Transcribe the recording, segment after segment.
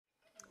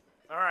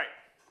All right.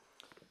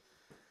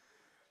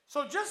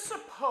 So just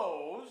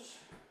suppose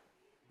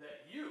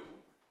that you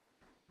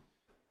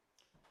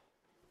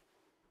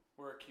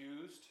were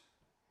accused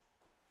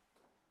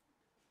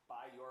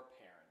by your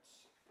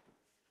parents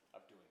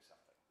of doing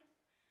something.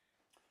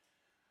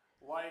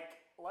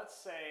 Like, let's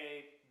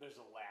say there's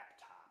a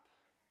laptop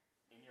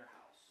in your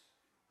house.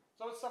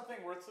 So it's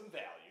something worth some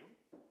value.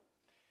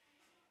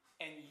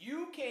 And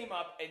you came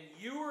up and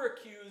you were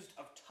accused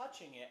of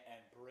touching it and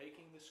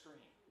breaking the screen.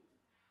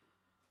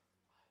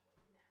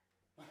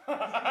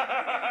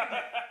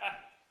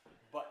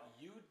 But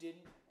you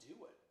didn't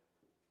do it.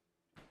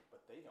 But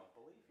they don't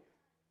believe you.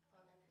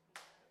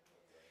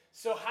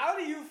 So how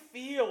do you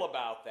feel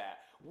about that?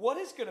 What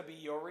is going to be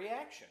your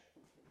reaction?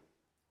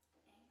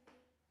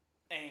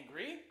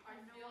 Angry?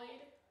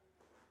 Annoyed.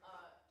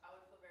 I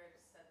would feel very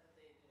upset that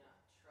they do not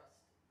trust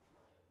me.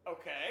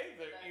 Okay.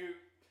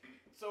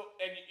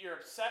 And you're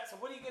upset. So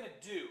what are you going to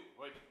do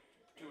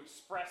to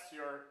express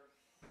your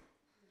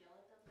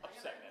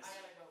upsetness?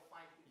 I gotta go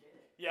find who did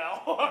it. Yeah.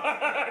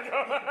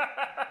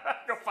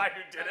 Go find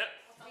who did it.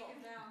 Take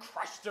him down.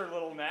 Crush their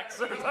little necks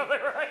or something,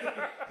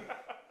 right?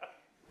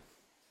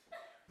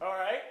 All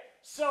right.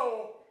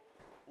 So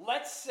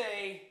let's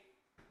say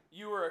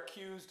you were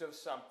accused of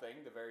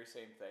something, the very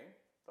same thing,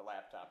 the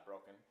laptop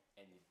broken,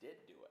 and you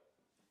did do it.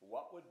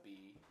 What would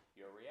be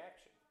your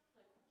reaction?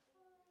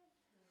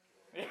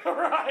 Yeah,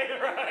 right.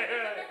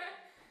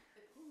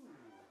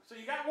 So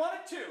you got one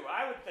of two.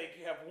 I would think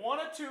you have one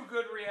or two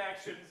good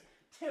reactions,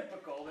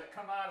 typical, that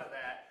come out of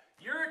that.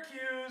 You're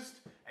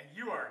accused, and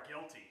you are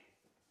guilty.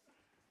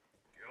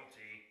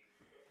 Guilty.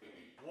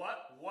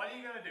 What are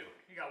you going to do?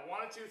 You got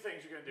one or two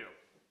things you're going to do.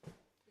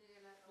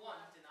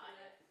 One, deny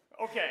it.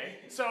 Okay,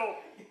 so,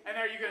 and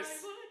are you going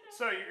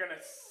to, you're going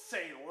to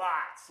say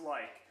lots,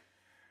 like,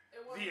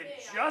 It was the me.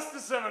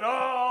 injustice of it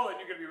all, and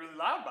you're going to be really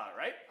loud about it,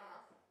 right?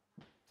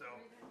 So,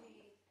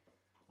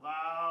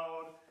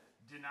 loud,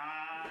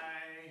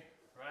 deny,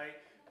 right?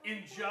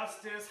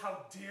 Injustice,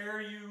 how dare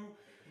you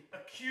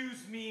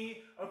accuse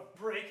me of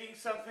breaking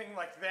something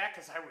like that,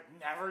 because I would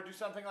never do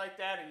something like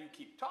that, and you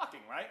keep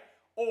talking, right?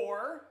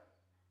 Or,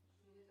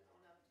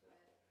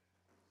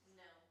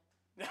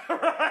 No.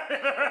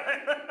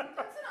 right.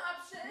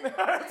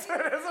 That's an option.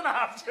 It is an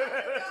option.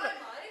 God,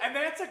 Mike. And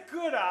that's a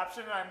good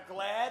option, and I'm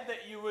glad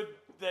that you would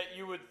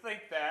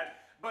think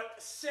that. But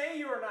say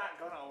you are not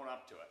going to own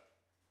up to it.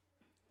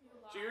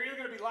 So you're either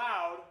going to be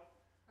loud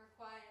Or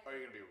quiet. or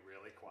you're going to be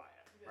really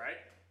quiet, right?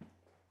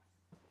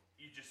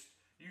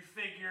 You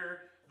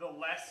figure the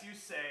less you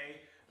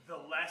say, the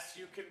less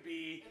you can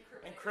be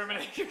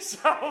incriminating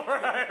yourself,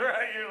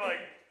 right? You're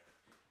like,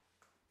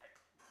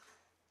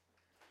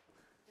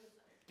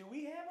 do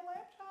we have a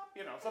laptop?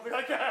 You know, something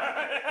like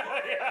that.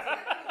 Yeah.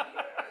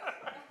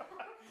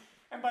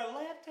 And by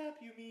laptop,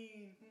 you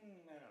mean,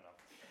 I don't know.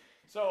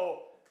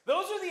 So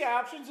those are the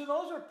options, and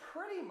those are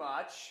pretty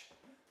much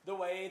the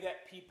way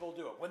that people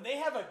do it. When they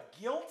have a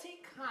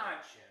guilty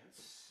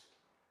conscience,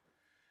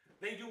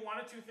 they do one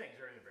of two things.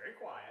 They're either very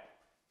quiet,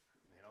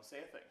 and they don't say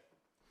a thing,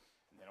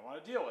 and they don't want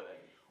to deal with it,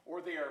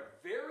 or they are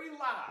very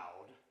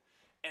loud,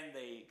 and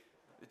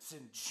it's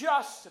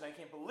unjust, and I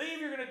can't believe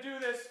you're going to do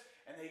this,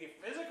 and they get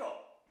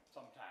physical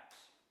sometimes.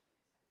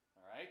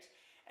 All right?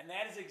 And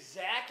that is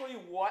exactly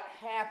what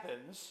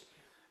happens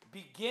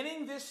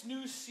beginning this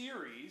new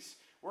series.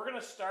 We're going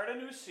to start a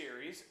new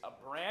series, a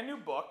brand new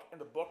book, in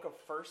the book of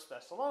 1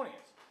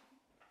 Thessalonians.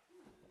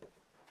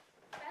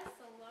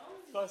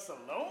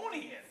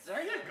 Thessalonians.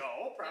 There you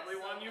go.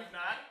 Probably one you've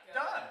not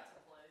done.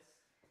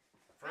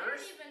 I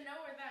don't even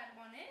know where that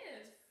one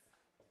is.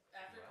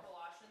 After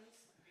Colossians,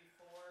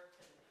 before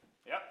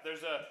Timothy. Yep,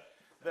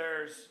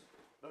 there's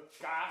the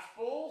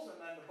Gospels and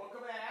then the book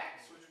of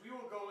Acts, which we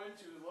will go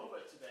into a little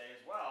bit today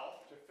as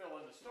well to fill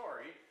in the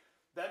story.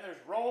 Then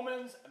there's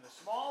Romans and the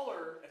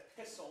smaller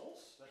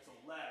epistles, that's a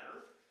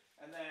letter,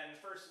 and then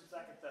 1st and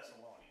 2nd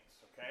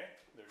Thessalonians, okay?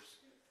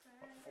 There's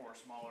 4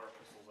 smaller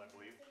epistles, I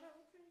believe.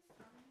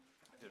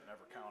 I didn't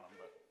ever count them,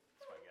 but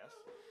that's my guess.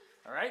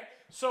 All right?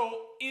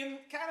 So in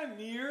kind of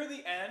near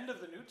the end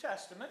of the New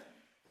Testament,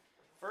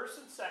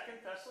 1st and 2nd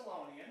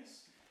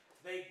Thessalonians,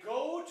 they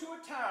go to a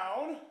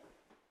town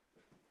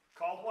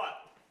called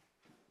what?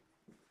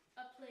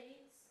 A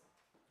place.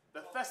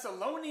 The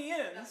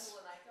Thessalonians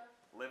Thessalonica.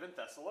 live in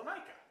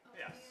Thessalonica.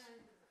 Yes.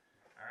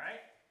 All right?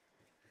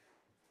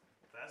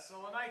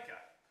 Thessalonica.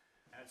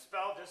 And it's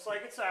spelled just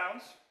like it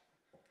sounds,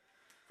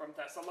 from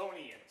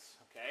Thessalonians.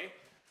 Okay?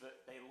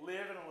 They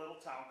live in a little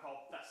town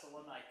called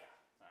Thessalonica.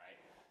 All right?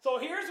 So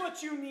here's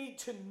what you need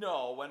to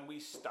know when we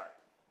start.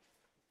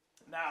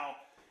 Now,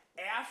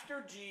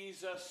 after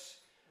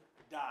Jesus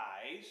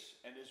dies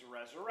and is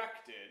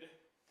resurrected,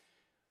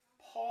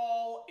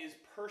 Paul is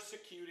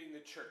persecuting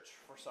the church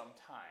for some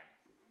time.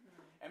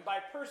 And by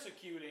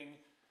persecuting,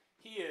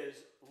 he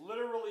is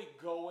literally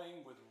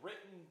going with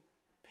written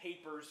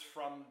papers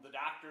from the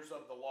doctors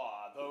of the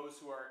law, those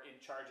who are in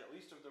charge at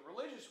least of the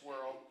religious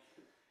world,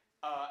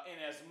 in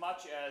as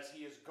much as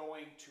he is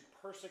going to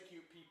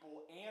persecute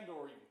people and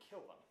or even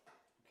kill them.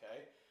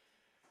 Okay?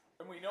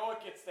 And we know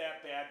it gets that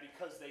bad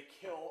because they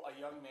kill a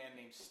young man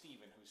named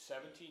Stephen, who's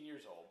 17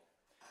 years old,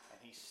 and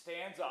he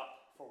stands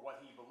up for what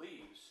he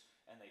believes,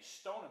 and they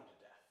stone him to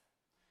death.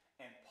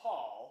 And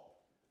Paul,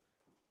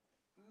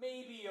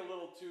 maybe a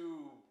little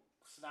too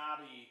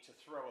snobby to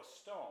throw a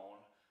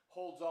stone,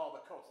 holds all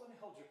the coats. Let me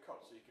hold your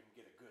coat so you can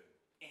get a good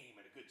aim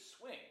and a good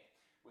swing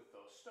with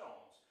those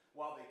stones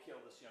while they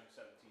kill this young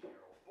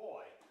 17-year-old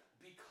boy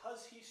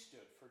because he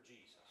stood for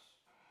Jesus.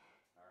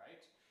 All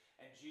right?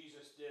 And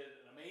Jesus did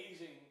an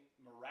amazing,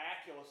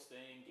 miraculous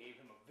thing, gave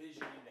him a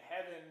vision into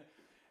heaven,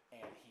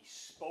 and he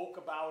spoke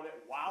about it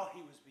while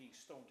he was being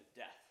stoned to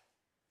death.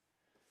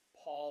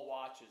 Paul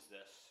watches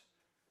this,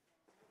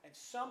 and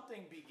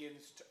something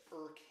begins to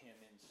irk him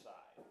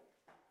inside.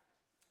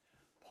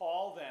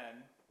 Paul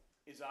then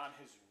is on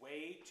his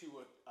way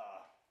to a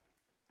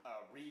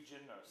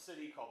region, a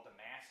city called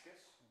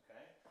Damascus.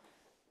 Okay?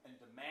 And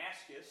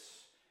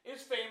Damascus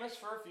is famous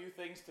for a few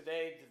things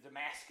today. The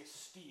Damascus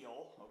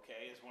steel,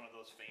 okay, is one of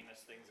those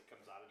famous things that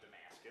comes out of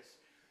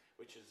Damascus,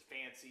 which is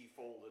fancy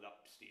folded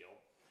up steel,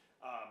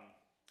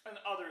 and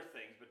other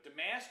things. But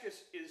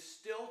Damascus is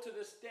still to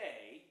this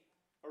day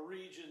a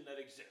region that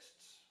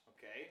exists,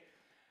 okay?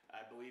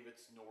 I believe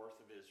it's north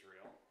of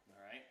Israel,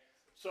 all right?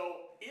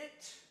 So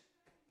it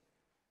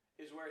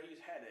is where he's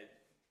headed,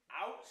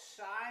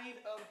 outside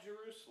of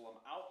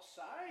Jerusalem,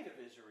 outside of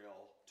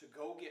Israel, to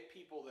go get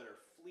people that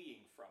are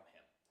fleeing from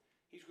him.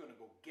 He's going to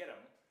go get them,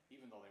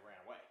 even though they ran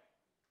away.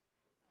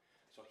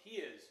 So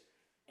he is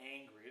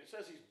angry. It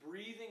says he's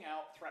breathing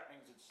out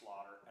threatenings and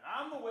slaughter. And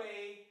on the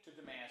way to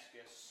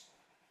Damascus,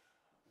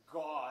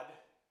 God,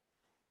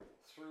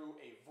 through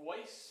a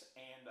voice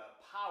and a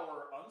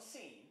power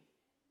unseen,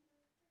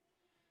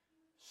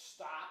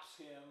 stops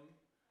him,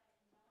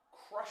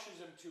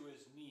 crushes him to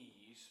his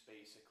knees,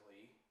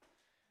 basically,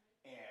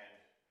 and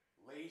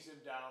lays him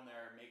down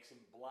there, makes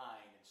him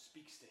blind, and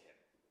speaks to him.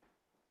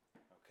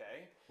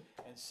 Okay?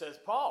 And says,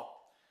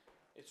 Paul,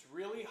 it's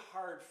really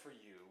hard for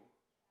you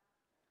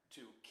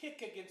to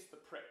kick against the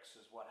pricks,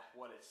 is what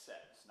it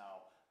says.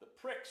 Now, the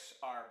pricks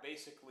are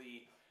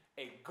basically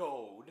a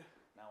goad.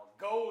 Now, a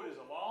goad is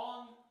a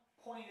long,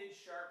 pointed,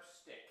 sharp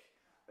stick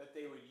that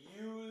they would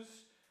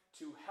use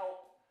to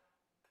help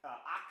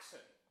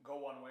oxen go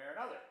one way or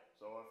another.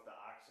 So if the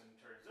oxen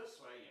turns this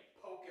way, you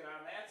poke it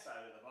on that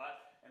side of the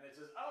butt, and it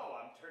says, oh,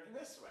 I'm turning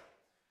this way.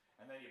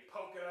 And then you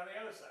poke it on the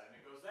other side, and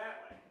it goes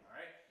that way. All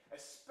right?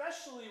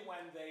 Especially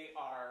when they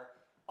are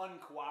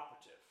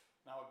uncooperative.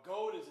 Now, a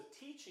goad is a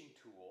teaching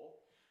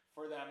tool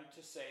for them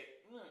to say,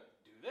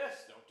 do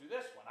this, don't do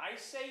this. When I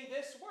say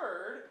this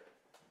word,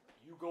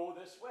 you go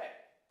this way.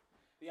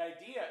 The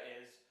idea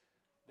is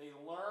they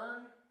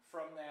learn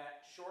from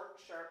that short,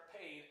 sharp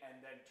pain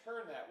and then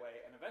turn that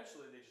way, and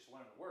eventually they just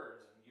learn the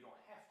words, and you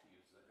don't have to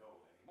use the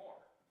goad anymore.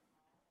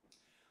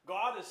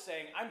 God is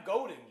saying, I'm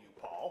goading you,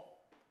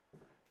 Paul.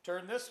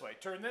 Turn this way,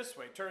 turn this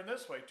way, turn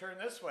this way, turn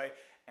this way.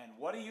 And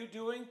what are you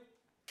doing?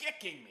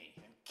 Kicking me,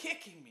 and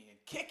kicking me, and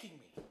kicking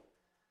me.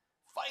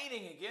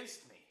 Fighting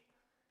against me.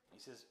 He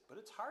says, but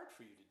it's hard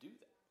for you to do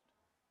that.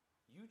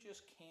 You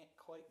just can't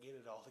quite get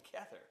it all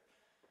together.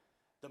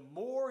 The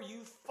more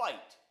you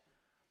fight,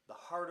 the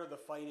harder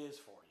the fight is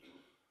for you.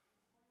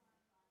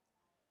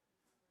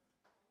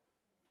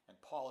 And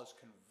Paul is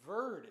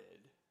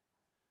converted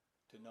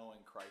to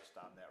knowing Christ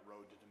on that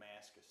road to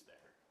Damascus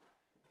there.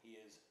 He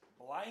is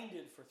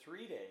blinded for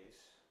 3 days.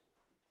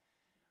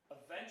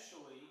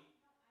 Eventually,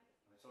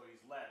 so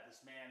he's led.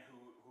 This man who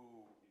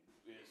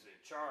is in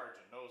charge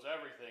and knows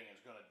everything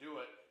is going to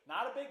do it.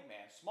 Not a big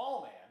man,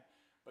 small man,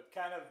 but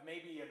kind of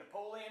maybe a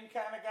Napoleon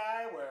kind of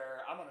guy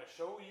where I'm going to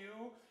show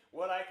you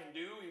what I can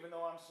do even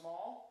though I'm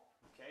small.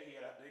 Okay, he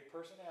had a big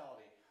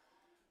personality.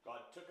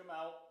 God took him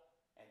out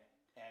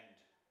and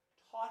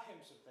taught him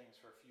some things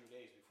for a few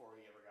days before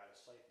he ever got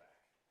his sight back.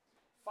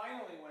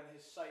 Finally, when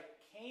his sight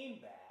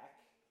came back,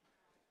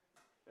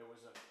 there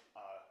was a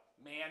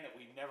man that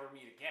we'd never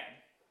meet again.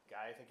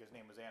 Guy, I think his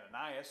name was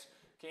Ananias,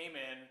 came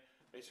in,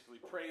 basically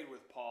prayed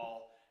with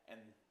Paul, and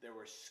there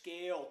were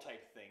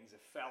scale-type things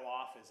that fell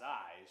off his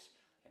eyes,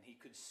 and he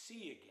could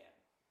see again.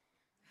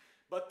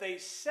 But they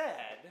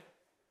said,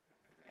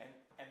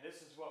 and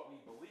this is what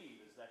we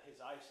believe, is that his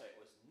eyesight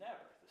was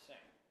never the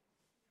same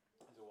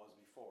as it was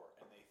before.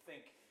 And they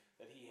think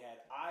that he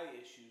had eye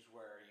issues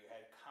where you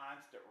had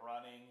constant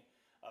running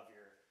of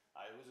your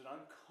eye. It was an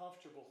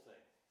uncomfortable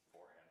thing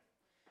for him.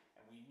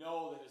 And we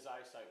know that his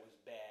eyesight was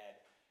bad.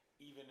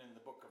 Even in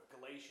the book of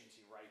Galatians,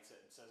 he writes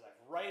it and says,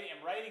 I'm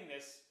writing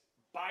this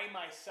by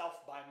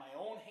myself, by my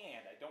own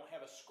hand. I don't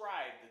have a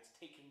scribe that's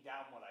taking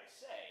down what I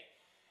say.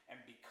 And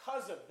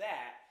because of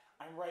that,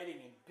 I'm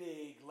writing in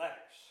big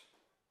letters.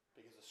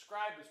 Because the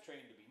scribe was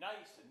trained to be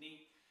nice and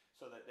neat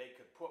so that they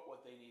could put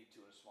what they needed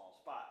to in a small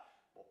spot.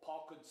 Well,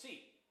 Paul couldn't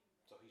see.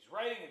 So he's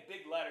writing in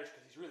big letters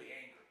because he's really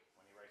angry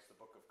when he writes the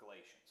book of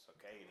Galatians.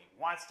 Okay? And he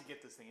wants to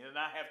get this thing. He does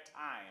not have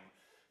time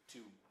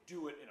to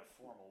do it in a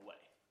formal way.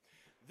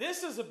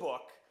 This is a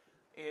book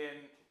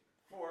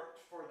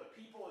for the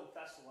people in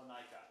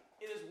Thessalonica.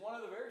 It is one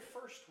of the very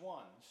first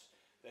ones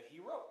that he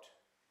wrote.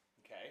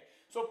 Okay?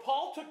 So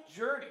Paul took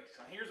journeys.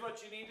 Now here's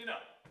what you need to know.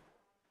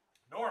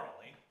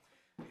 Normally,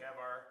 we have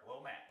our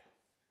little map.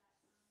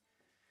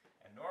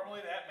 And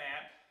normally that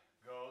map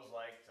goes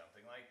like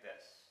something like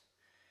this.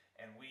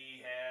 And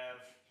we have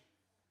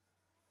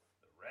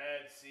the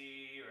Red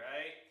Sea,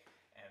 right?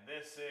 And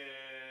this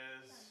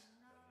is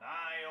the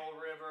Nile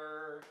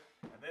River.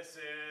 And this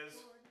is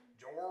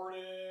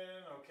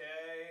Jordan,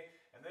 okay?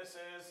 And this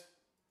is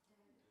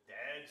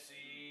Dead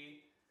Sea.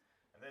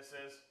 And this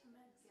is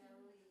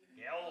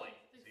Galilee.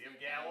 Sea of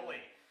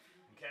Galilee.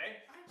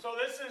 Okay? So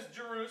this is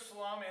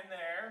Jerusalem in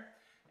there.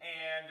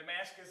 And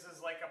Damascus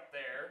is like up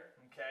there.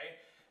 Okay?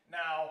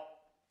 Now,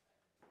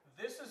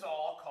 this is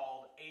all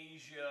called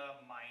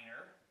Asia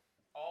Minor.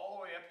 All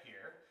the way up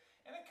here.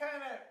 And it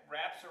kind of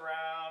wraps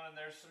around and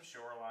there's some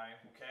shoreline.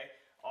 Okay?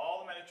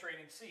 All the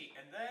Mediterranean Sea.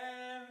 And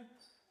then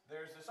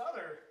there's this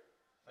other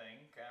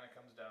thing kind of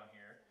comes down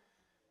here.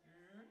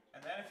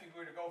 And then if you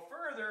were to go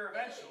further,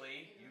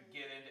 eventually you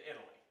get into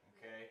Italy.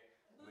 Okay?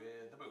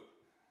 With the boot.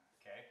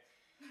 Okay?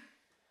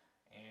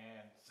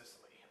 And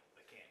Sicily.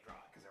 They can't draw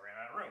it because they ran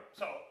out of room.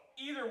 So,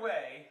 either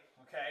way,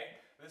 okay,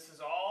 this is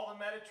all the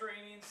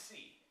Mediterranean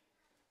Sea.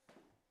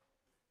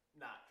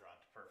 Not drawn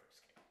to perfect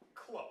scale.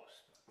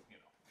 Close, but, you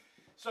know.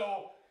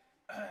 So,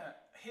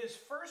 his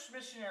first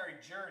missionary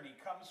journey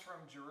comes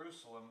from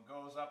Jerusalem,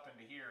 goes up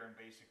into here, and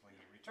basically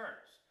he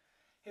returns.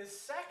 His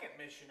second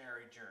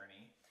missionary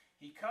journey,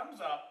 he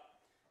comes up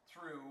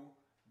through,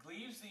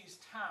 leaves these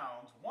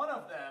towns. One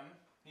of them,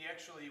 he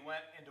actually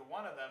went into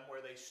one of them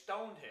where they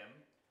stoned him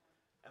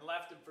and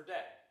left him for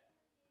dead.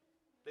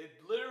 They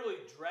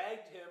literally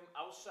dragged him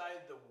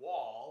outside the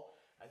wall.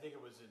 I think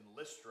it was in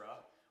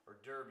Lystra or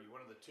Derbe,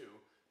 one of the two.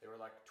 They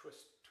were like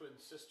twin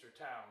sister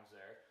towns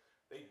there.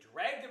 They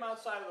dragged him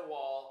outside of the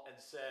wall and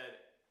said,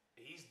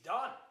 he's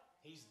done.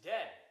 He's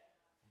dead.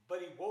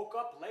 But he woke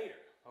up later,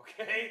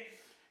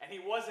 okay? And he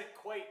wasn't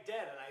quite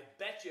dead, and I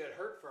bet you it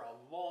hurt for a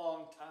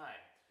long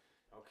time,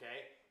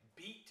 okay?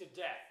 Beat to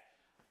death.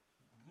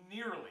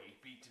 Nearly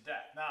beat to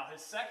death. Now,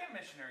 his second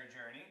missionary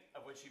journey,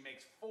 of which he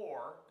makes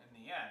 4 in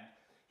the end,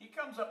 he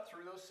comes up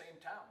through those same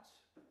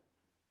towns.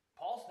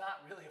 Paul's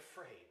not really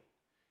afraid.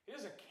 He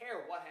doesn't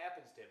care what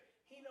happens to him.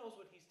 He knows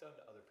what he's done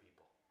to other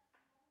people.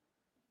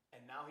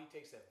 And now he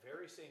takes that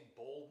very same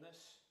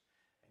boldness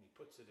and he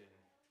puts it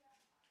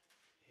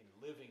in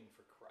living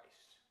for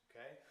Christ.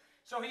 Okay?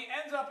 So he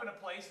ends up in a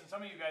place, and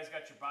some of you guys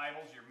got your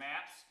Bibles, your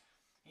maps.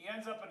 He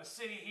ends up in a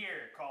city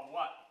here called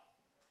what?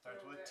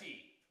 Starts with a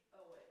T.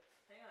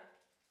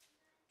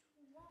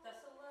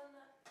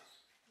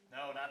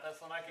 No, not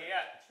Thessalonica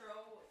yet.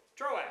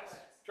 Troas,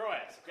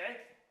 okay?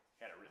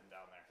 Had it written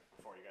down there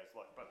before you guys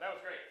looked, but that was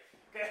great.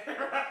 Okay,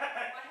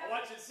 I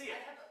want you to see it.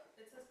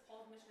 It says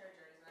Paul's missionary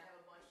journeys, and I have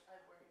a bunch. I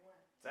have where he went.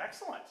 It's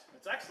excellent.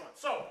 It's excellent.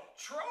 So,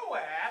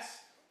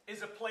 Troas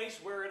is a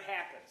place where it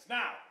happens.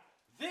 Now,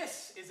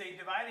 this is a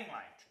dividing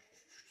line.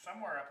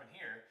 Somewhere up in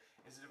here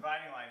is a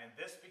dividing line, and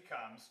this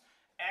becomes,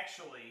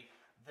 actually,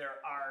 there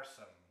are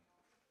some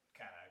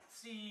kind of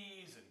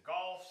seas and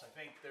gulfs. I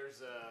think there's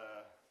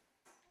a...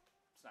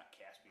 It's not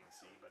Caspian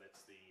Sea, but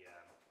it's the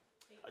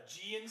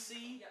Aegean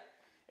Sea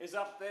is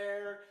up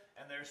there,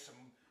 and there's some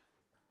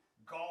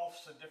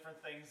gulfs and different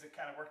things that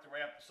kind of work their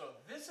way up. So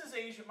this is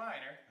Asia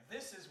Minor.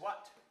 This is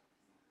what?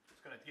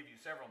 It's going to give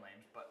you several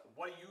names, but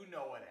what do you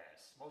know it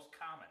as? Most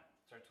common.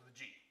 Starts with a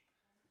G.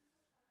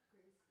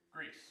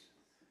 Greece.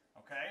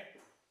 Okay?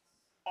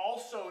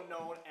 Also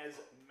known as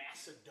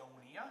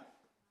Macedonia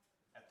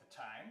at the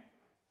time.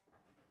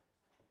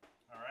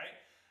 All right?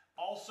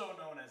 Also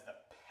known as the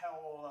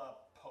Peloponnesian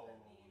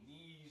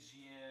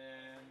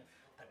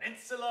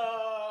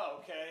Peninsula,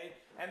 okay?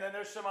 And then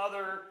there's some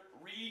other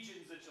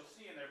regions that you'll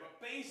see in there,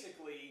 but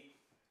basically,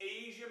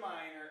 Asia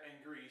Minor and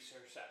Greece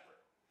are separate.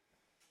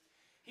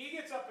 He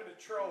gets up into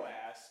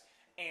Troas,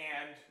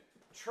 and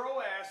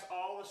Troas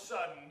all of a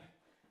sudden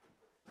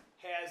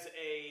has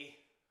a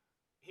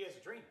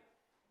dream.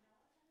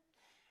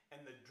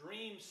 And the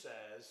dream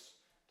says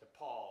to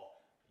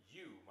Paul,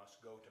 you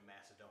must go to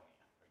Macedonia,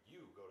 or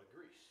you go to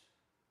Greece.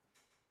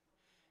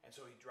 And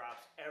so he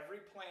drops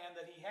every plan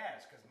that he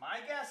has, because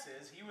my guess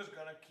is he was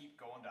going to keep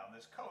going down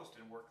this coast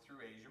and work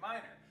through Asia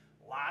Minor.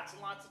 Lots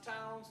and lots of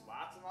towns,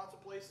 lots and lots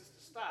of places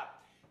to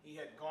stop. He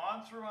had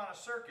gone through on a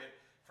circuit.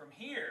 From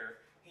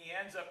here, he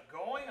ends up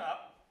going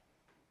up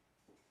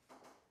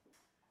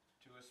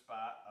to a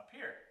spot up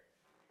here.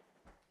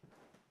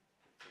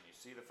 Can you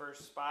see the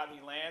first spot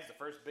he lands, the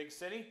first big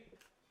city?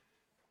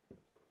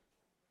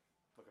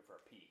 Looking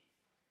for a P.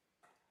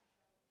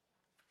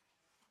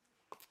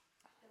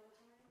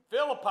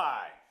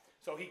 Philippi.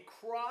 So he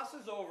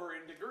crosses over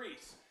into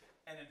Greece.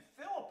 And in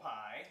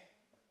Philippi,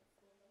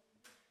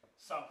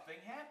 something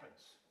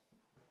happens.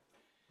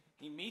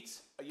 He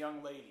meets a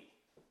young lady.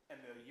 And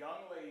the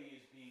young lady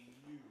is being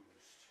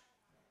used.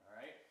 All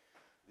right?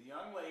 The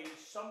young lady,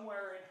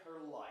 somewhere in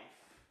her life,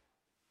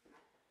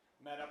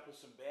 met up with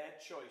some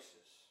bad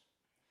choices.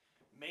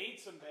 Made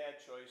some bad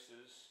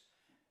choices.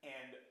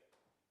 And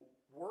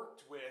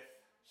worked with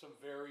some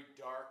very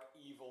dark,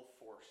 evil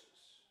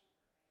forces.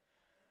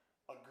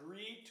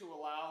 agreed to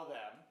allow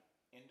them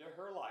into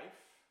her life,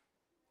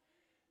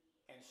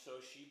 and so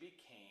she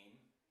became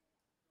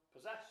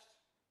possessed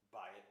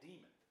by a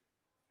demon.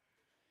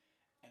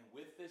 And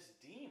with this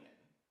demon,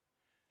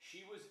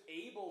 she was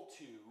able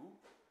to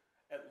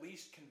at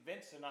least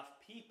convince enough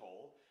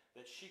people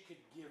that she could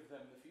give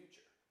them the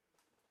future.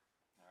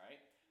 All right?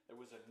 There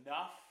was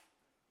enough,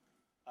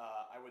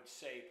 I would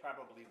say,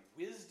 probably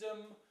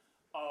wisdom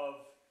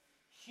of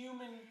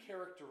human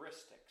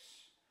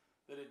characteristics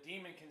that a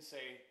demon can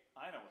say,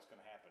 I know what's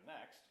going to happen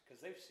next, because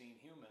they've seen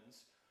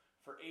humans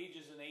for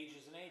ages and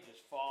ages and ages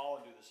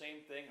fall and do the same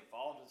thing and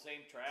fall into the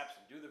same traps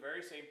and do the very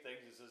same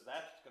things. He says,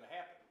 that's what's going to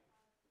happen.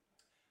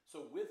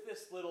 So with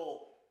this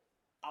little,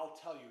 I'll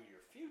tell you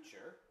your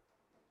future,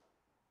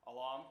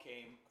 along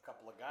came a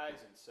couple of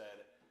guys and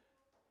said,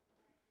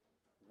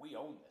 we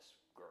own this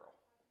girl.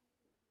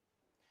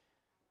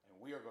 And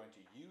we are going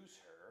to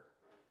use her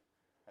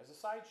as a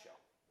sideshow.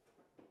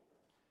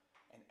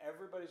 And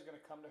everybody's going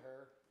to come to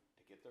her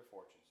to get their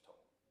fortunes told.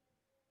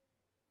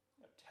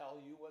 Tell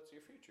you what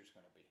your future's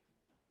going to be.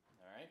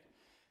 All right?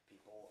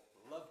 People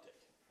loved it.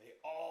 They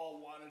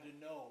all wanted to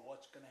know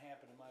what's going to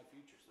happen in my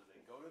future. So they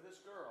go to this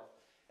girl,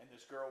 and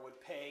this girl would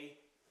pay,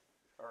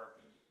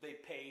 or they'd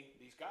pay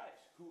these guys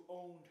who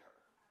owned her.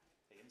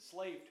 They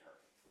enslaved her.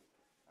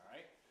 All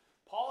right?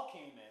 Paul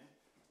came in,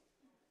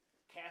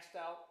 cast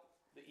out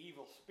the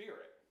evil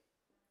spirit,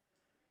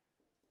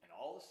 and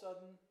all of a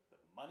sudden, the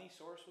money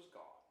source was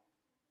gone,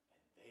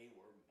 and they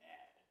were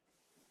mad.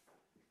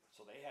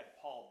 So they had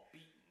Paul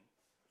beaten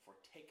for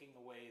taking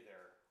away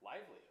their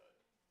livelihood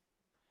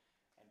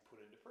and put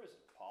into prison.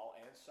 Paul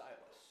and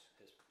Silas.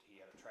 He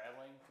had a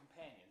traveling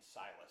companion,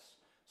 Silas,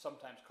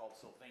 sometimes called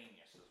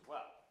Silvanus as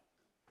well.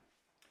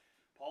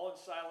 Paul and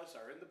Silas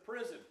are in the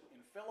prison in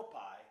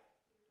Philippi,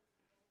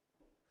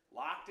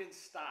 locked in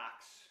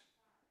stocks,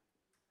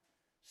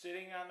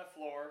 sitting on the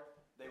floor.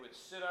 They would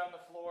sit on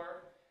the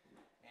floor,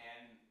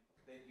 and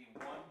they'd be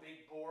one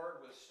big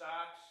board with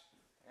stocks,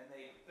 and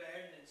they'd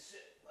bend and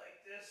sit like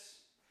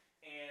this,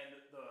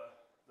 and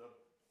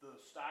the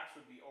stocks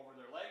would be over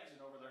their legs and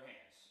over their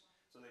hands.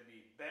 So they'd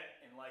be bent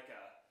in like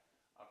a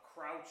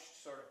crouched,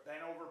 sort of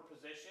bent over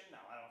position.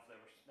 Now, I don't know if they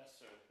were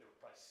necessarily, they were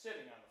probably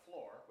sitting on the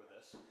floor with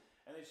this,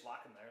 and they just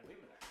lock them there and leave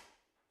them there.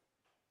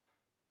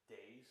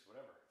 Days,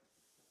 whatever.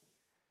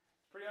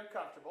 It's pretty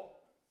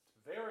uncomfortable.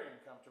 It's very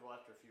uncomfortable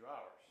after a few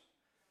hours.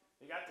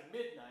 They got to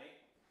midnight,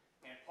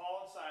 and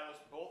Paul and Silas,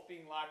 both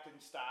being locked in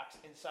stocks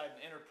inside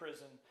an inner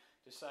prison,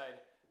 decide,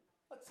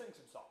 let's sing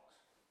some songs.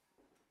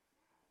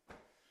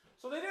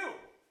 So they do.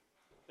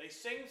 They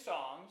sing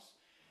songs,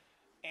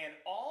 and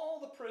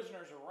all the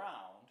prisoners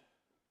around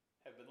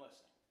have been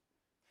listening.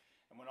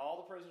 And when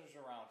all the prisoners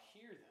around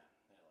hear them,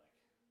 they're like,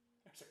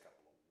 there's a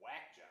couple of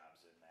whack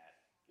jobs in that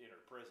inner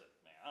prison.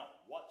 Man, I don't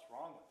know what's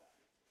wrong with them.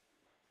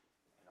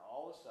 And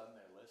all of a sudden,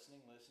 they're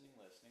listening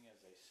as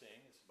they sing.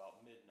 It's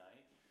about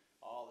midnight.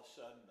 All of a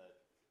sudden, the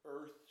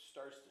earth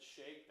starts to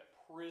shake, the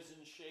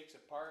prison shakes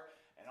apart,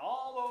 and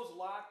all those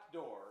locked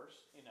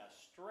doors, in a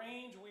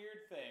strange,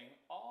 weird thing,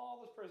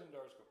 all the prison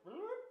doors go,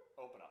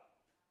 open up.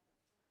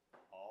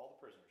 All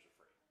the prisoners are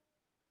free.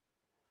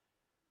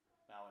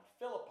 Now in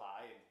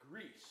Philippi, in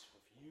Greece,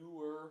 if you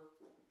were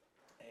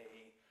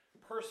a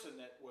person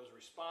that was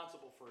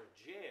responsible for a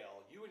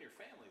jail, you and your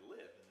family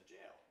lived in the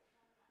jail.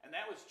 And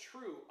that was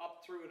true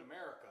up through in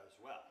America as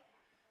well.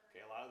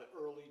 Okay, a lot of the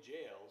early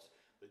jails,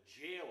 the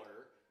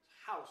jailer's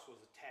house was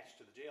attached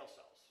to the jail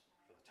cells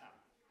for the town.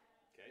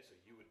 Okay, so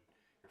your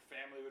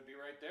family would be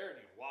right there,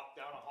 and you'd walk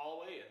down a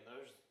hallway, and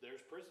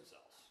there's prison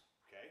cells.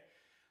 Okay,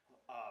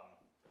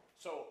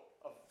 so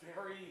a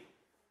very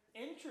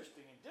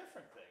interesting and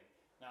different thing.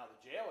 Now the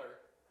jailer,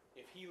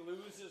 if he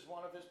loses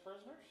one of his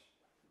prisoners,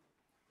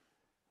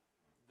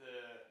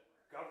 the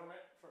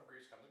government from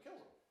Greece comes and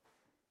kills him.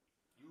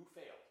 You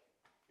failed.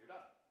 You're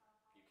done.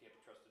 You can't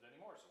be trusted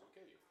anymore, so we'll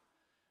kill you.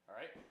 All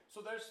right.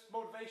 So there's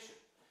motivation,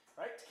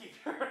 right, to keep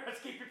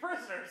your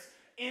prisoners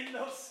in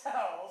those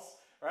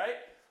cells, right?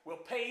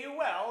 We'll pay you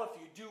well if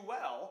you do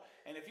well,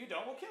 and if you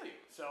don't, we'll kill you.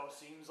 So it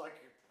seems like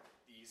an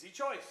easy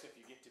choice if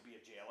you get to be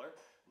a jailer.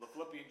 The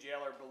Philippian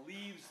jailer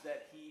believes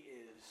that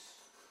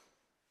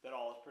that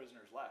all his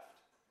prisoners left,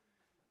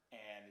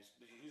 and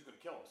he's going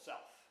to kill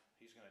himself.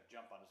 He's going to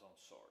jump on his own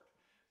sword.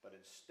 But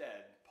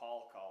instead,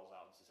 Paul calls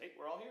out and says, hey,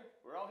 we're all here.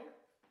 We're all here.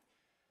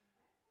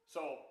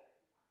 So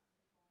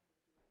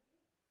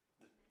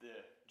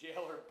the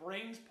jailer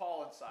brings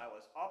Paul and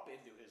Silas up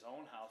into his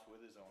own house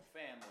with his own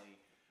family,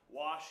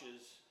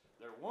 washes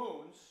their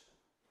wounds,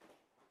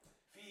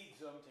 feeds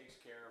them, takes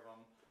care of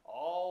them.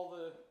 All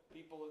the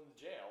people in the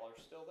jail are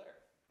still there.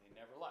 They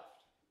never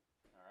left.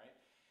 All right?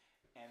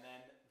 And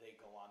then they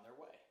go on their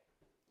way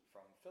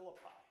from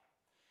Philippi.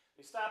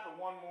 They stop at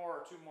one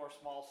more or two more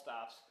small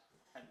stops,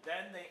 and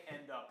then they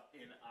end up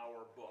in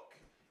our book,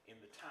 in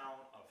the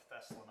town of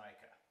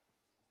Thessalonica.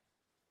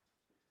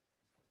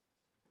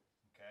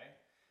 Okay?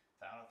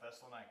 Town of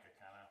Thessalonica,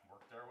 kind of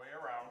worked their way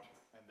around,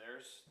 and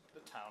there's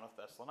the town of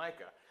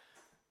Thessalonica.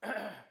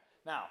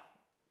 Now,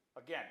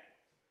 again,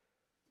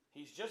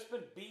 he's just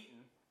been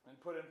beaten and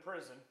put in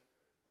prison.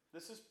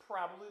 This is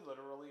probably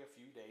literally a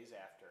few days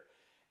after.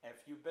 And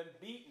if you've been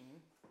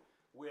beaten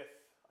with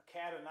a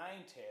cat of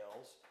nine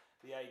tails,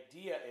 the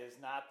idea is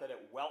not that it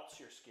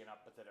welts your skin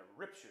up, but that it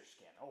rips your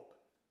skin open.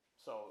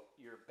 So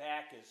your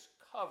back is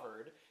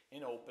covered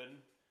in open,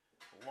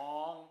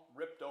 long,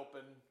 ripped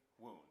open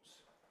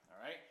wounds. All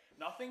right?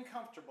 Nothing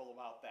comfortable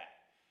about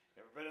that.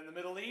 You ever been in the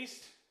Middle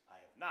East? I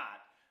have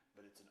not,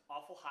 but it's an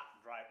awful hot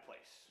and dry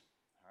place.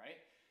 All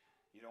right?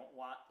 You don't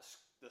want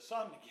the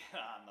sun to get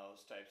on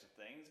those types of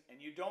things, and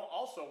you don't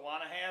also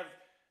want to have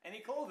any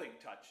clothing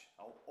touch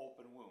an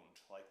open wound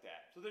like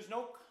that. So there's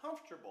no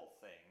comfortable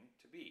thing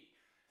to be.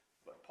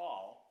 But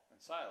Paul and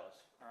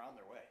Silas are on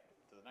their way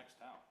to the next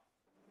town.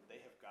 They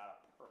have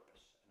got a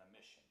purpose and a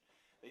mission.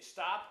 They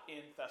stop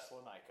in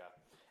Thessalonica,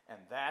 and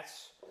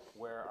that's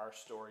where our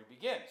story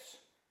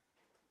begins.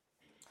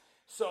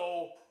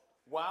 So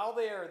while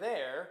they are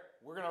there,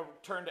 we're going to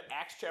turn to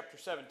Acts chapter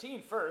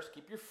 17 first.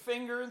 Keep your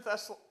finger in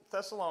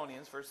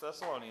Thessalonians, 1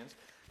 Thessalonians.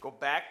 Go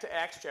back to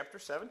Acts chapter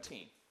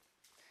 17.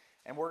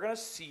 And we're going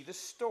to see the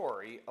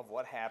story of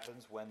what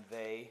happens when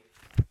they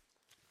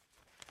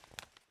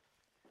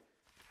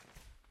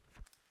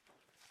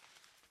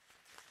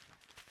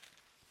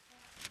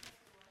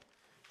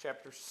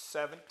chapter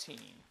 17.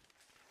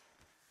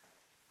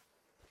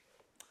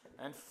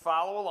 And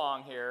follow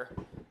along here.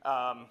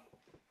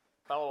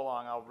 Follow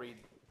along, I'll read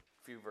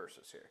a few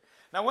verses here.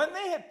 Now when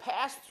they had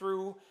passed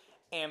through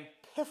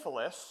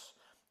Amphipolis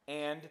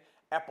and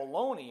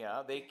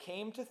Apollonia, they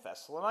came to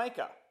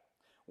Thessalonica,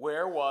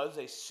 where was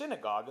a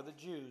synagogue of the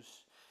Jews.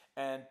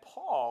 And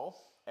Paul,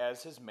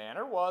 as his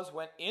manner was,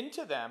 went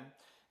into them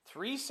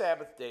 3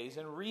 Sabbath days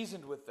and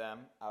reasoned with them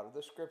out of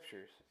the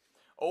Scriptures,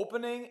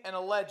 opening and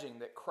alleging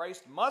that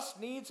Christ must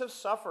needs have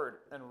suffered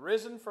and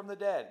risen from the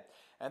dead,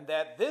 and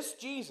that this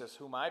Jesus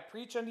whom I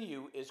preach unto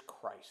you is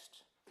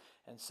Christ.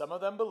 And some of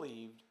them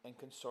believed and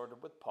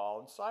consorted with Paul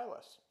and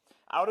Silas.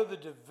 Out of the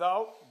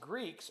devout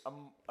Greeks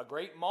a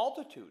great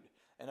multitude,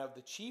 and of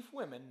the chief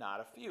women not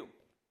a few.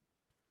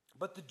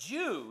 But the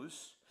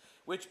Jews,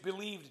 which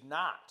believed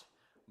not,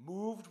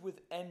 moved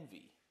with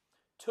envy,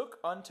 took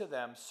unto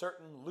them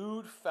certain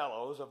lewd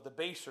fellows of the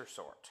baser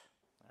sort.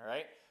 All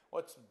right?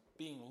 What's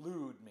being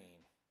lewd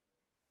mean?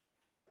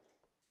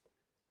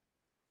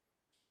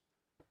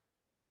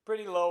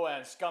 Pretty low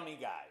end, scummy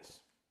guys.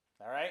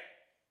 All right?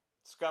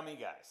 Scummy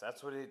guys.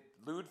 That's what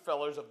lewd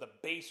fellows of the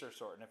baser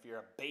sort. And if you're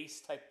a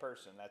base type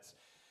person, that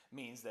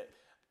means that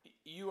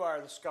you are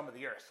the scum of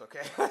the earth,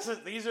 okay?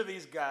 These are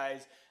these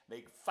guys.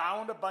 They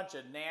found a bunch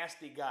of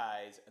nasty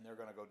guys, and they're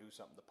going to go do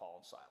something to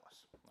Paul and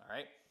Silas. All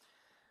right?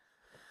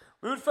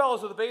 Lewd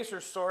fellows of the baser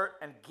sort,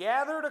 and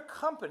gathered a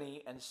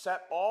company and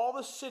set all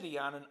the city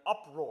on an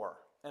uproar,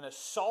 and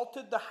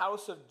assaulted the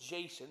house of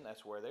Jason,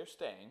 that's where they're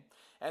staying,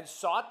 and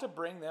sought to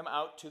bring them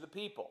out to the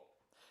people.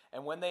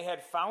 And when they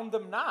had found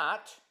them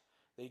not,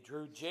 they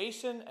drew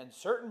Jason and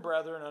certain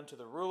brethren unto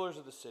the rulers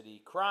of the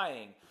city,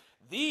 crying,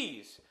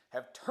 These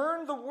have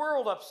turned the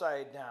world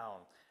upside down,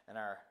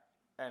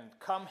 and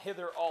come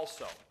hither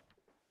also,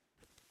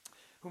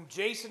 whom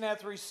Jason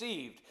hath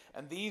received,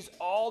 and these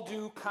all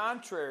do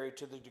contrary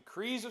to the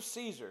decrees of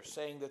Caesar,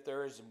 saying that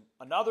there is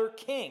another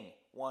king,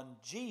 one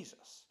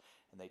Jesus.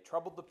 And they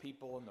troubled the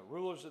people and the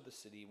rulers of the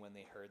city when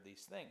they heard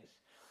these things.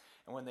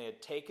 And when they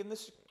had taken the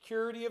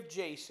security of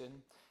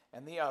Jason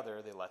and the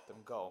other, they let them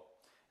go.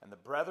 And the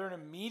brethren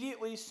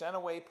immediately sent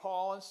away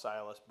Paul and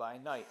Silas by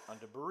night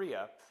unto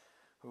Berea,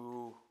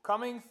 who,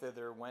 coming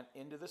thither, went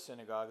into the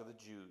synagogue of the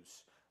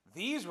Jews.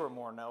 These were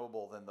more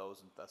noble than those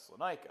in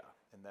Thessalonica,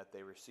 in that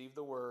they received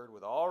the word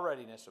with all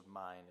readiness of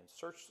mind and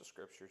searched the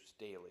Scriptures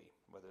daily,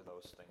 whether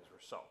those things were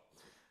so. All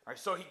right,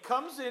 so he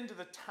comes into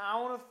the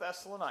town of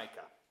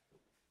Thessalonica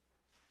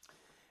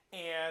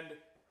and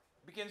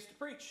begins to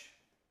preach.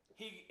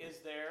 He is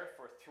there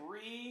for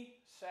 3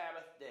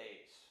 Sabbath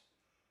days,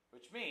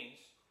 which means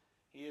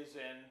he is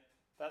in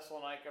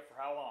Thessalonica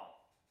for how long?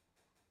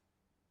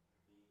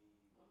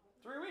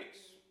 3 weeks,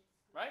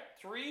 right?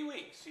 3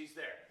 weeks he's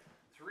there.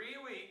 3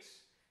 weeks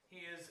he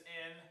is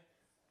in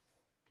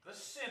the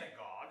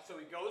synagogue. So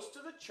he goes to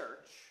the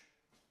church,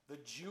 the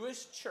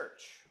Jewish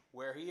church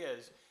where he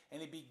is,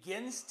 and he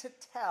begins to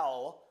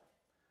tell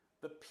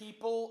the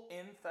people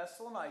in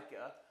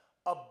Thessalonica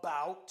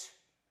about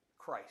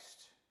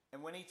Christ.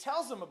 And when he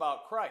tells them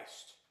about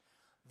Christ,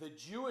 the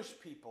Jewish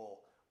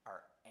people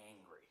are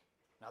angry.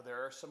 Now,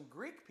 there are some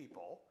Greek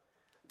people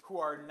who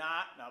are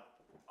not. Now,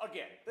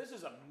 again, this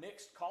is a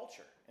mixed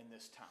culture in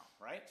this town,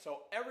 right?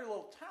 So every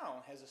little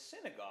town has a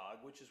synagogue,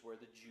 which is where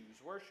the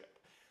Jews worship.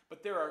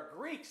 But there are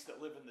Greeks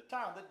that live in the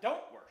town that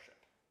don't worship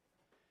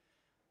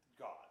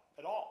God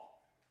at all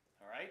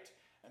right?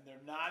 And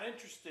they're not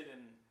interested in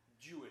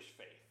Jewish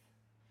faith.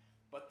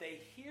 But they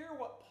hear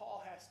what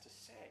Paul has to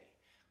say.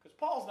 Because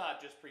Paul's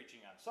not just preaching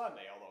on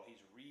Sunday, although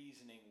he's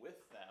reasoning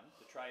with them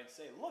to try and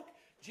say, look,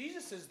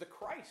 Jesus is the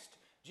Christ.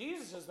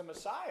 Jesus is the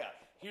Messiah.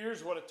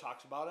 Here's what it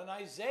talks about in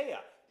Isaiah.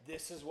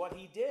 This is what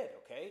he did,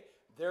 okay?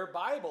 Their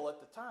Bible at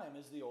the time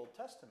is the Old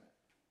Testament.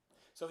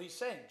 So he's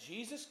saying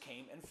Jesus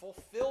came and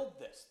fulfilled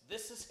this.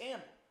 This is him.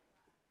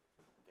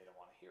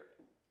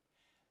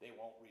 They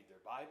won't read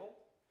their Bible.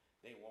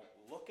 They won't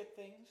look at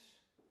things.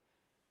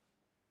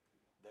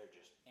 They're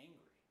just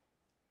angry.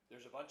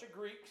 There's a bunch of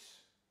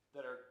Greeks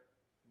that are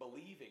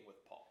believing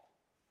with Paul.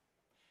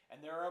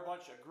 And there are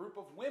a group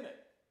of women,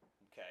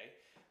 okay,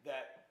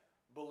 that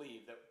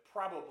believe, that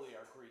probably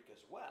are Greek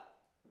as well.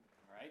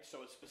 All right?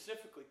 So it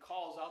specifically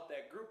calls out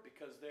that group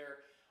because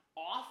they're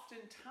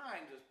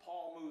oftentimes, as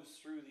Paul moves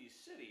through these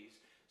cities,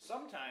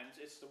 sometimes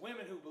it's the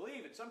women who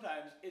believe, and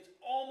sometimes it's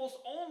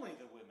almost only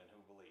the women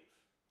who believe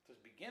to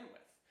begin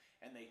with.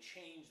 And they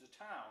change the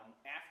town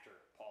after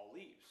Paul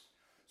leaves.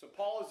 So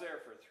Paul is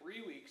there for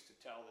 3 weeks to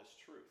tell this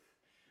truth.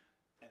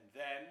 And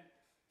then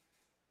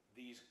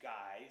these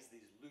guys,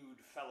 these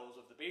lewd fellows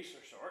of the baser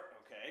sort,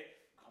 okay,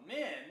 come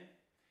in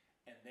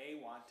and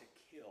they want to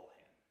kill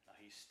him. Now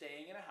he's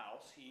staying in a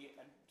house, he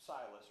and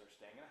Silas are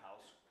staying in a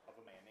house of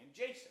a man named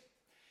Jason.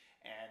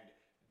 And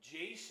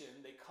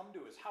Jason, they come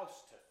to his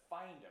house to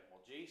find him.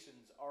 Well,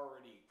 Jason's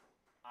already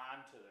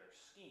onto their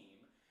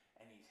scheme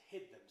and he's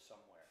hid them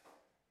somewhere.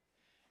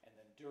 And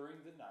then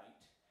during the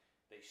night,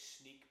 they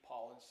sneak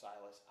Paul and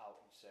Silas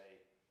out and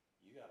say,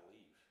 "You got to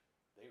leave.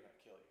 They're going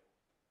to kill you."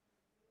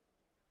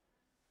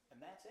 And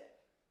that's it.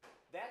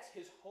 That's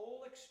his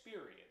whole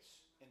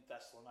experience in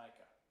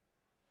Thessalonica.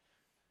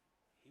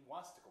 He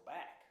wants to go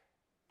back.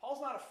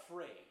 Paul's not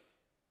afraid.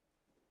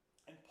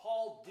 And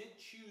Paul did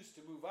choose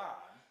to move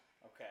on,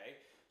 okay?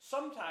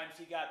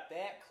 Sometimes he got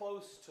that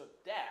close to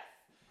death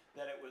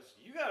that it was,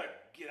 you got to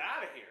get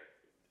out of here.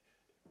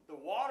 The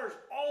water's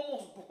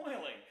almost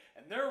boiling,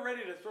 and they're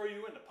ready to throw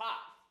you in the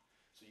pot.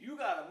 So you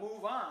got to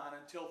move on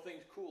until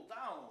things cool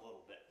down a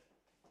little bit.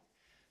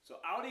 So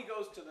out he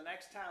goes to the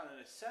next town, and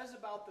it says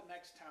about the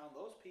next town,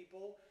 those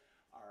people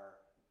are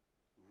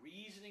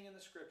reasoning in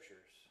the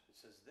scriptures. It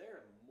says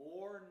they're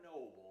more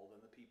noble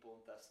than the people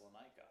in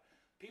Thessalonica.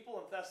 People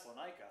in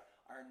Thessalonica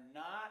are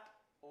not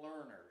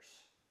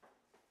learners.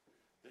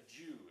 The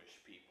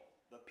Jewish people,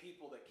 the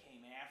people that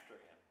came after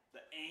him,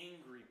 the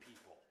angry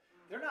people.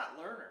 They're not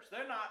learners.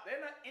 They're not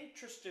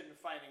interested in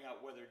finding out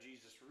whether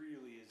Jesus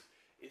really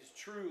is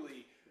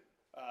truly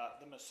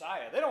the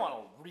Messiah. They don't want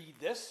to read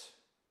this.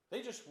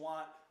 They just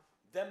want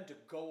them to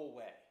go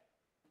away.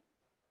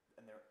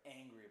 And they're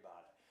angry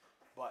about it.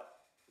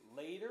 But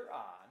later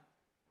on,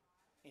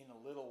 in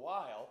a little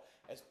while,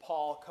 as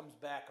Paul comes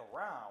back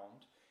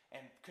around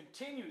and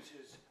continues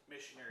his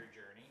missionary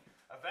journey,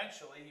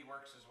 eventually he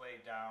works his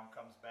way down,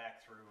 comes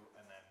back through,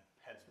 and then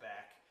heads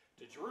back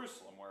to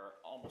Jerusalem, where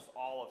almost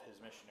all of his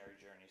missionary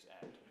journeys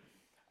end.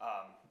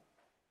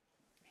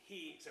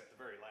 Except the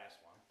very last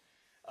one.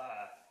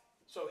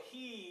 So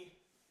he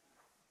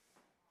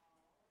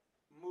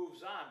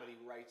moves on, but he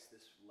writes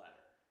this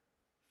letter,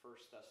 1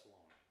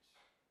 Thessalonians.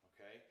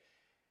 Okay?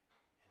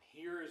 And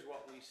here is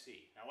what we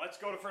see. Now let's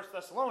go to 1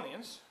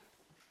 Thessalonians,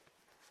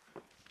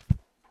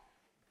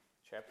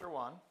 chapter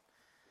 1,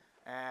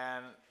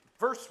 and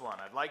verse 1.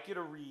 I'd like you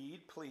to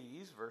read,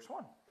 please, verse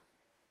 1.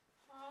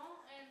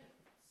 Paul and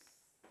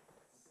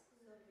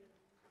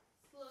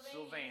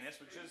Silvanus,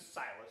 which is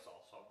Silas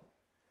also.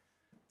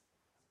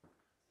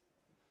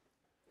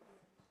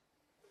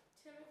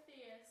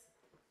 Timotheus,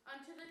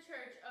 unto the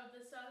church of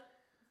the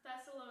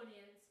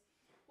Thessalonians,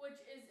 which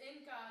is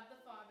in God the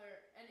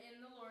Father and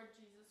in the Lord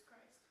Jesus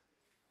Christ.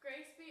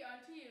 Grace be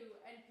unto you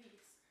and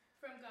peace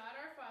from God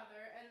our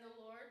Father and the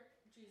Lord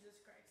Jesus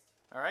Christ.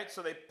 All right,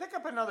 so they pick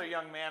up another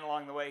young man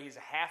along the way. He's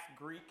a half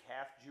Greek,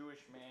 half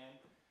Jewish man.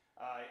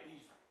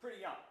 He's pretty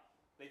young.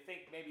 They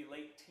think maybe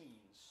late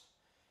teens.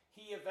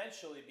 He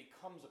eventually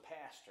becomes a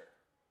pastor,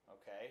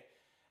 okay?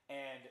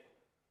 And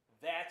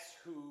that's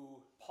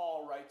who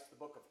Paul writes the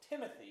book of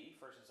Timothy,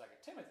 1st and 2nd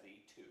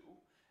Timothy, to,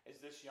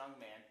 is this young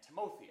man,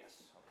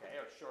 Timotheus, okay?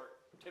 Or short,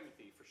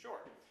 Timothy for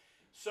short.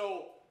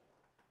 So,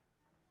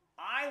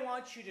 I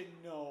want you to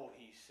know,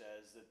 he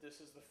says, that this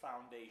is the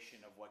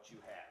foundation of what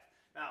you have.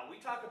 Now, we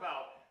talk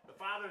about the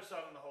Father, Son,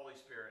 and the Holy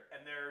Spirit,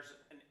 and there's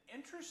an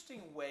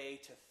interesting way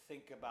to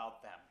think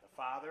about them, the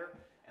Father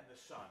and the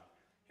Son.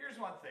 Here's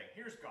one thing.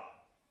 Here's God.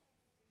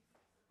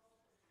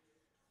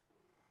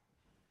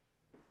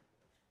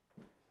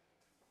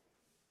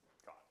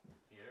 God.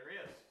 Here he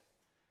is.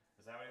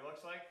 Is that what he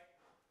looks like?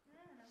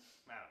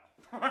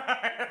 I don't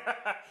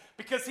know.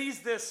 Because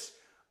he's this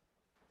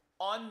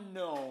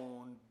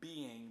unknown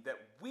being that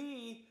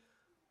we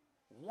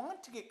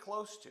want to get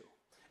close to.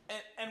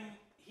 And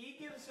he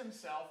gives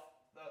himself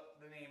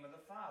the name of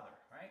the Father,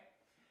 right?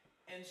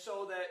 And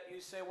so that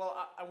you say, well,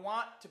 I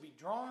want to be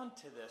drawn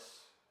to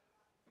this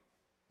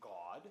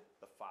God,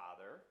 the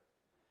Father,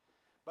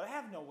 but I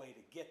have no way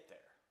to get there.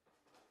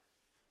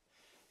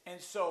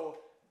 And so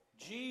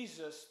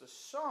Jesus, the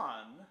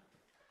Son,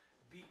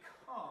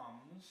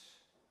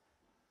 becomes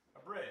a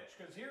bridge.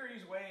 Because here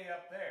he's way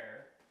up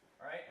there,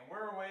 right? And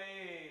we're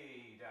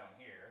way down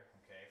here,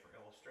 okay, for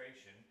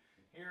illustration.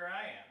 Here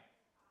I am.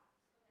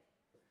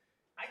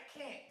 I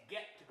can't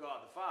get to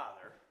God the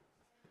Father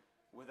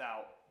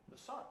without the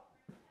Son.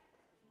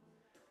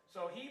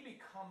 So he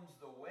becomes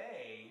the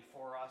way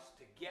for us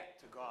to get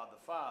to God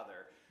the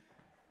Father.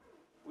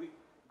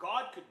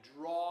 God could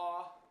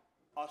draw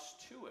us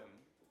to him,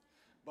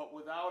 But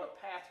without a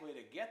pathway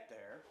to get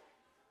there,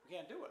 we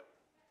can't do it.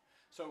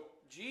 So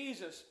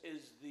Jesus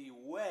is the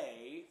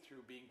way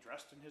through being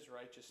dressed in his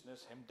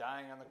righteousness, him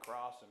dying on the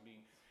cross and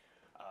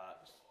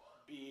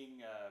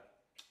being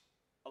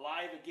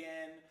alive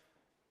again.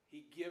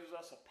 He gives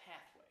us a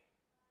pathway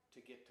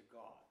to get to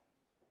God.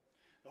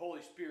 The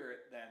Holy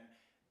Spirit then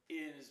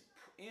is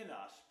in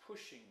us,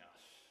 pushing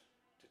us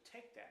to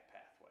take that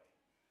pathway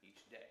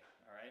each day.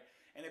 All right?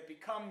 And it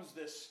becomes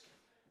this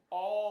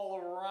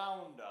all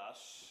around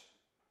us.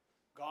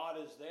 God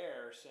is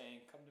there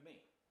saying, come to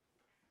me.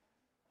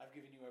 I've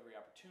given you every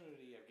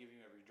opportunity. I've given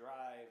you every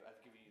drive.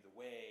 I've given you the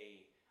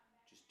way.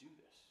 Just do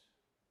this.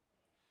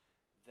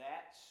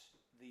 That's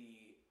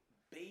the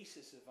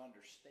basis of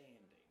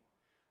understanding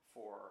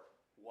for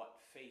what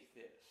faith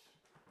is.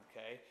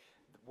 Okay?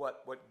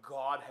 What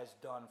God has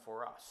done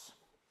for us.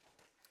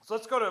 So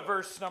let's go to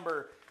verse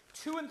number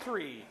 2 and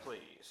 3,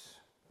 please.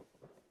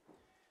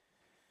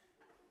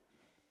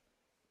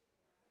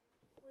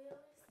 We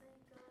always thank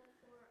God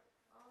for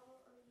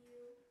all of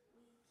you.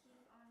 We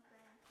keep on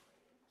praying for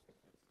you.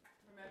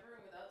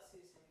 Remembering without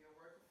ceasing your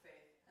work of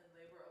faith and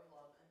labor of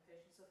love and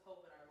patience of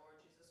hope in our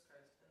Lord Jesus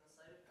Christ in the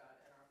sight of God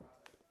and our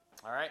Father.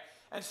 All right?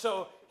 And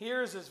so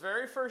here's his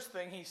very first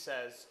thing he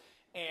says.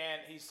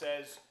 And he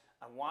says,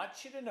 I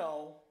want you to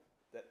know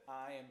that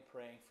I am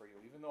praying for you.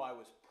 Even though I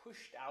was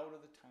pushed out of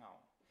the town,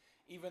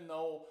 even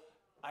though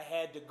I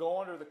had to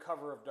go under the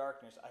cover of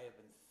darkness, I have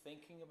been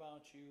thinking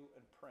about you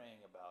and praying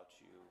about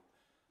you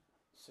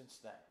since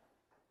then.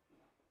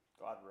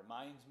 God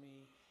reminds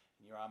me,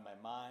 and you're on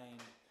my mind.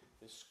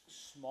 This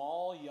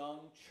small young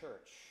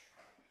church,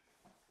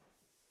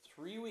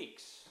 3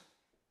 weeks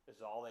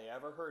is all they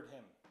ever heard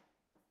him.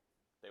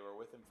 They were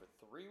with him for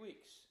 3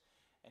 weeks,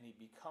 and he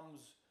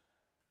becomes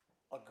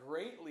a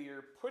great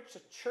leader, puts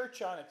a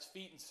church on its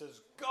feet and says,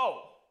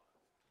 go!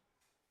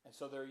 And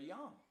so they're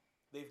young.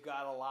 They've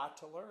got a lot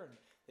to learn.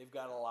 They've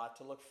got a lot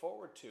to look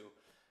forward to.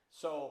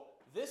 So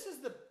this is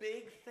the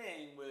big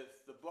thing with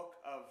the book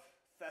of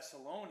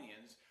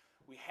Thessalonians.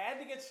 We had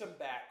to get some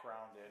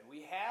background in.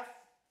 We have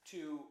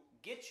to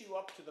get you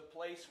up to the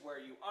place where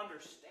you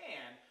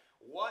understand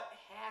what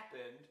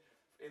happened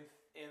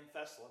in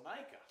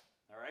Thessalonica.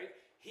 All right?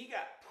 He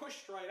got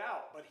pushed right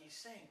out, but he's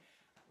saying,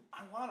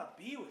 I want to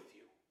be with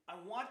you. I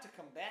want to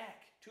come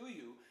back to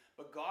you,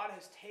 but God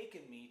has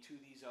taken me to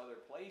these other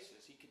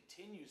places. He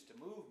continues to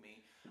move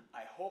me.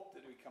 I hope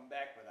that we come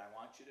back, but I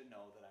want you to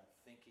know that I'm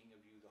thinking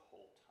of you the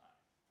whole time.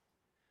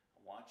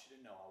 I want you to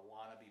know I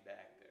want to be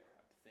back there.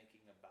 I'm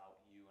thinking about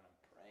you, and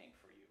I'm praying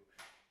for you.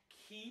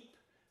 Keep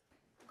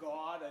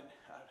God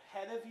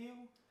ahead of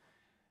you.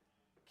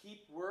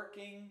 Keep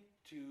working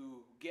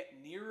to get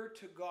nearer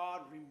to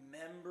God.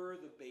 Remember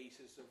the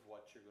basis of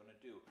what you're going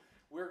to do.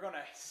 We're going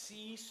to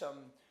see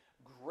some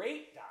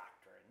great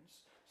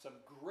doctrines, some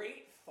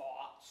great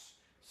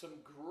thoughts,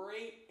 some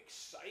great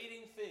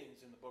exciting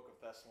things in the book of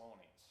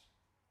Thessalonians.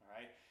 All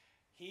right?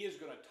 He is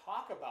going to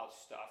talk about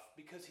stuff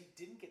because he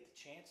didn't get the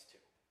chance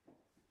to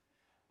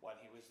when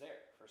he was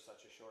there for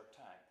such a short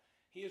time.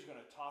 He is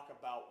going to talk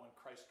about when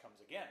Christ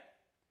comes again.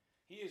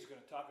 He is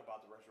going to talk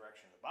about the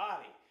resurrection of the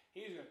body.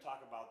 He is going to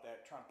talk about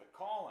that trumpet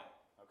calling.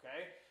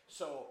 Okay?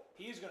 So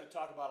he's going to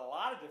talk about a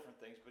lot of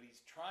different things, but he's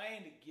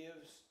trying to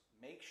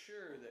make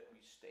sure that we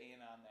stay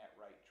on that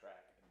right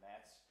track. And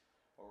that's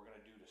what we're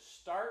going to do to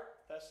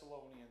start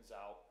Thessalonians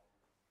out,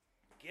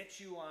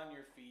 get you on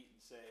your feet and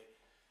say,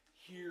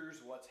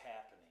 here's what's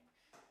happening.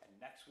 And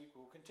next week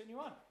we'll continue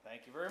on.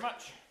 Thank you very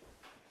much.